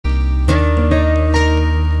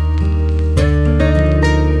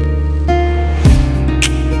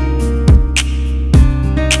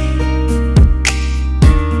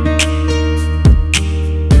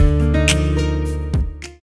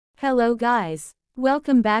Hello guys.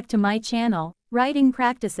 Welcome back to my channel, Writing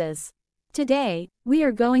Practices. Today, we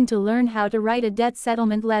are going to learn how to write a debt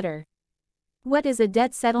settlement letter. What is a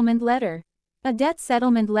debt settlement letter? A debt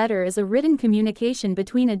settlement letter is a written communication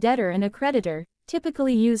between a debtor and a creditor,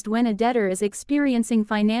 typically used when a debtor is experiencing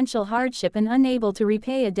financial hardship and unable to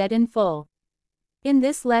repay a debt in full. In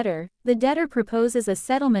this letter, the debtor proposes a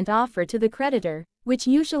settlement offer to the creditor, which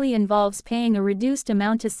usually involves paying a reduced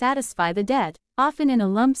amount to satisfy the debt, often in a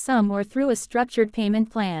lump sum or through a structured payment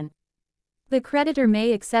plan. The creditor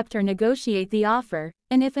may accept or negotiate the offer,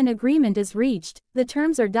 and if an agreement is reached, the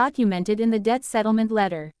terms are documented in the debt settlement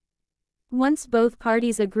letter. Once both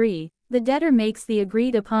parties agree, the debtor makes the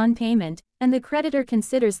agreed-upon payment, and the creditor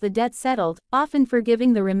considers the debt settled, often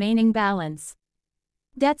forgiving the remaining balance.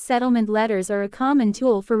 Debt settlement letters are a common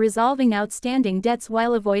tool for resolving outstanding debts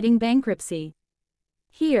while avoiding bankruptcy.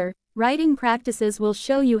 Here, Writing Practices will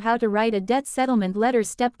show you how to write a debt settlement letter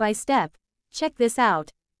step by step. Check this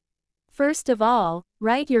out. First of all,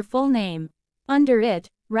 write your full name. Under it,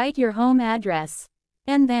 write your home address.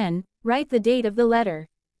 And then, write the date of the letter.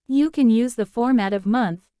 You can use the format of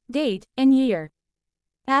month, date, and year.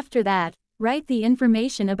 After that, write the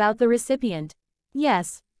information about the recipient.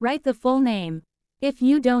 Yes, write the full name. If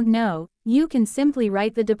you don't know, you can simply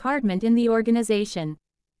write the department in the organization.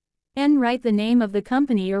 And write the name of the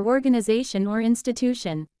company or organization or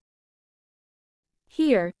institution.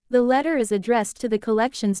 Here, the letter is addressed to the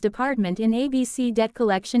Collections Department in ABC Debt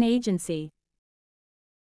Collection Agency.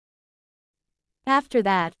 After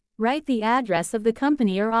that, write the address of the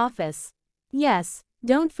company or office. Yes,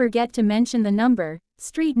 don't forget to mention the number,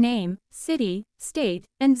 street name, city, state,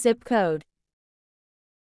 and zip code.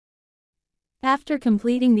 After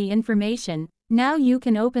completing the information, now you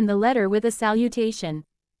can open the letter with a salutation.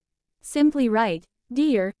 Simply write,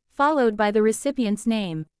 "Dear," followed by the recipient's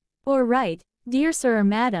name. Or write, "Dear Sir or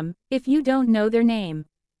Madam," if you don't know their name.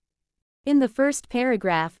 In the first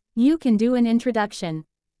paragraph, you can do an introduction.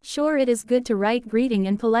 Sure, it is good to write greeting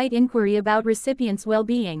and polite inquiry about recipient's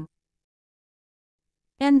well-being.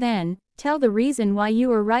 And then, tell the reason why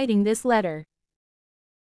you are writing this letter.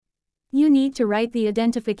 You need to write the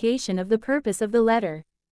identification of the purpose of the letter,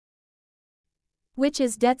 which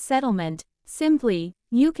is debt settlement. Simply,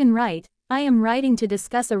 you can write, "I am writing to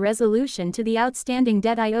discuss a resolution to the outstanding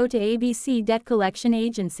debt I owe to ABC Debt Collection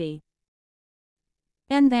Agency."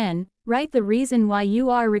 And then, write the reason why you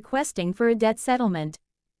are requesting for a debt settlement.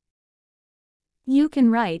 You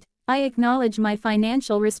can write, "I acknowledge my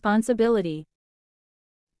financial responsibility,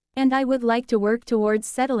 and I would like to work towards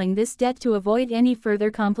settling this debt to avoid any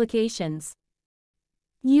further complications."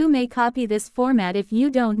 You may copy this format if you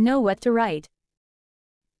don't know what to write.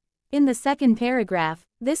 In the second paragraph,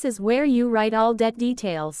 this is where you write all debt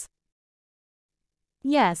details.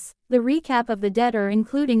 Yes, the recap of the debtor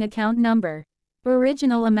including account number,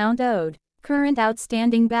 original amount owed, current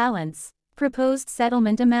outstanding balance, proposed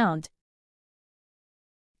settlement amount.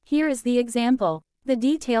 Here is the example. The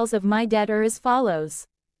details of my debt are as follows.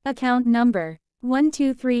 Account number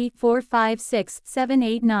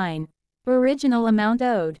 123456789. Original amount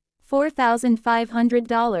owed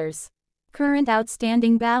 $4,500. Current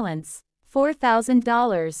outstanding balance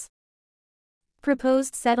 $4,000.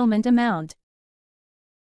 Proposed settlement amount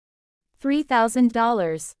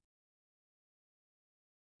 $3,000.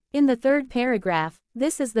 In the third paragraph,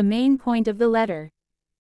 this is the main point of the letter.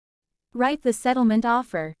 Write the settlement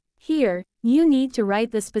offer. Here, you need to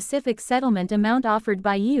write the specific settlement amount offered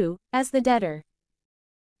by you, as the debtor.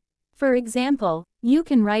 For example, you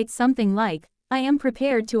can write something like, "I am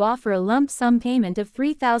prepared to offer a lump sum payment of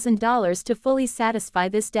 $3,000 to fully satisfy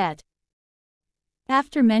this debt."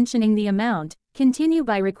 After mentioning the amount, continue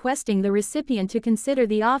by requesting the recipient to consider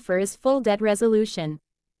the offer as full debt resolution.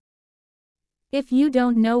 If you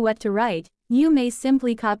don't know what to write, you may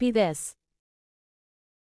simply copy this.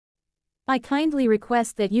 "I kindly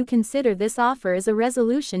request that you consider this offer as a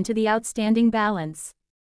resolution to the outstanding balance,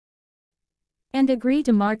 and agree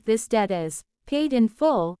to mark this debt as paid in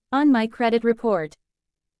full on my credit report."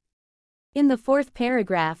 In the fourth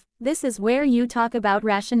paragraph, this is where you talk about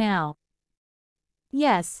rationale.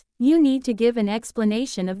 Yes, you need to give an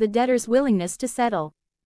explanation of the debtor's willingness to settle.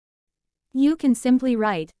 You can simply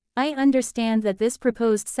write, "I understand that this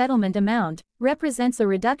proposed settlement amount represents a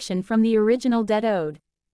reduction from the original debt owed."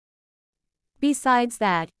 Besides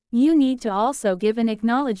that, you need to also give an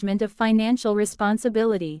acknowledgement of financial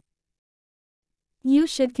responsibility. You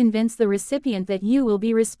should convince the recipient that you will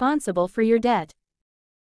be responsible for your debt.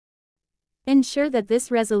 Ensure that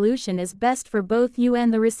this resolution is best for both you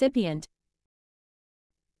and the recipient.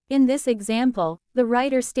 In this example, the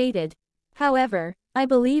writer stated, "However, I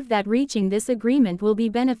believe that reaching this agreement will be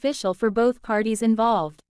beneficial for both parties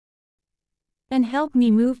involved and help me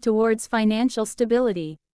move towards financial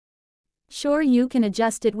stability. Sure, you can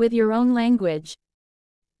adjust it with your own language.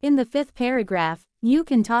 In the 5th paragraph, you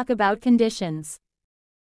can talk about conditions.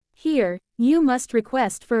 Here, you must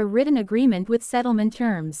request for a written agreement with settlement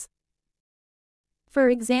terms. For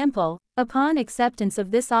example, upon acceptance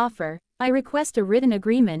of this offer, I request a written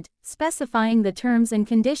agreement, specifying the terms and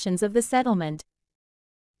conditions of the settlement.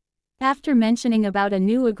 After mentioning about a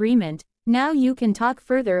new agreement, now you can talk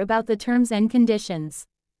further about the terms and conditions.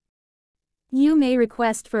 You may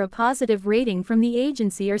request for a positive rating from the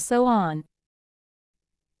agency or so on.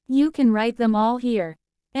 You can write them all here.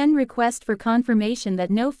 And request for confirmation that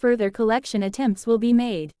no further collection attempts will be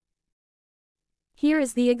made. Here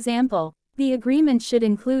is the example. The agreement should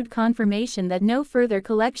include confirmation that no further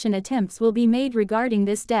collection attempts will be made regarding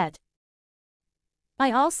this debt.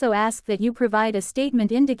 I also ask that you provide a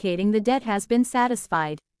statement indicating the debt has been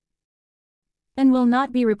satisfied and will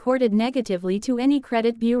not be reported negatively to any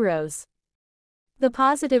credit bureaus. The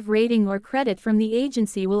positive rating or credit from the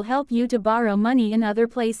agency will help you to borrow money in other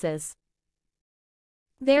places.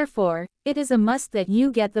 Therefore, it is a must that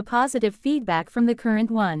you get the positive feedback from the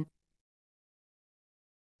current one.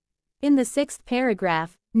 In the 6th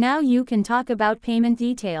paragraph, now you can talk about payment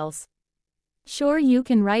details. Sure, you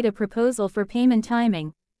can write a proposal for payment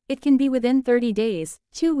timing. It can be within 30 days,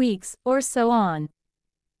 2 weeks, or so on.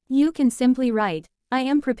 You can simply write, I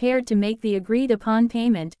am prepared to make the agreed upon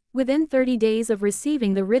payment within 30 days of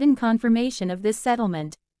receiving the written confirmation of this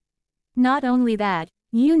settlement. Not only that,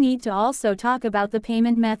 you need to also talk about the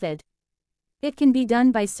payment method. It can be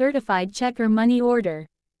done by certified check or money order.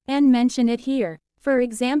 And mention it here. For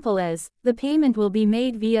example, as the payment will be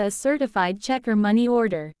made via a certified check or money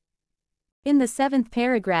order. In the 7th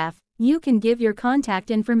paragraph, you can give your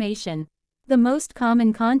contact information. The most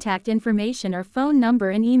common contact information are phone number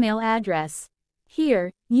and email address.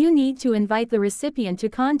 Here, you need to invite the recipient to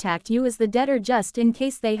contact you as the debtor just in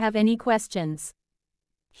case they have any questions.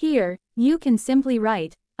 Here, you can simply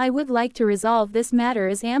write, I would like to resolve this matter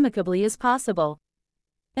as amicably as possible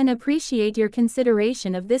and appreciate your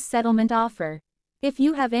consideration of this settlement offer. If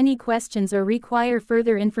you have any questions or require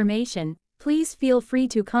further information, please feel free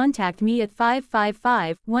to contact me at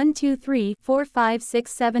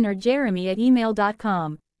 555-123-4567 or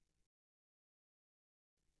jeremy@email.com.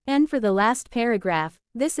 And for the last paragraph,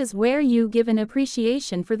 this is where you give an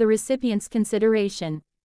appreciation for the recipient's consideration.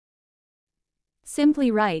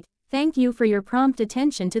 Simply write, thank you for your prompt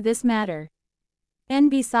attention to this matter. And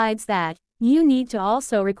besides that, you need to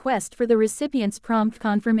also request for the recipient's prompt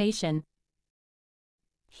confirmation.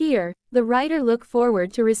 Here, the writer look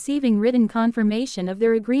forward to receiving written confirmation of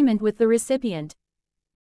their agreement with the recipient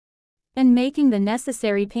and making the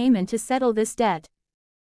necessary payment to settle this debt.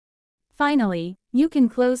 Finally, you can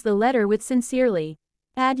close the letter with sincerely.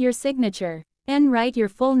 Add your signature and write your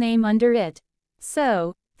full name under it.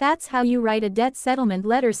 So, that's how you write a debt settlement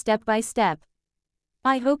letter step by step.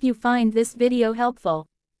 I hope you find this video helpful.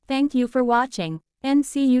 Thank you for watching, and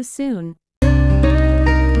see you soon.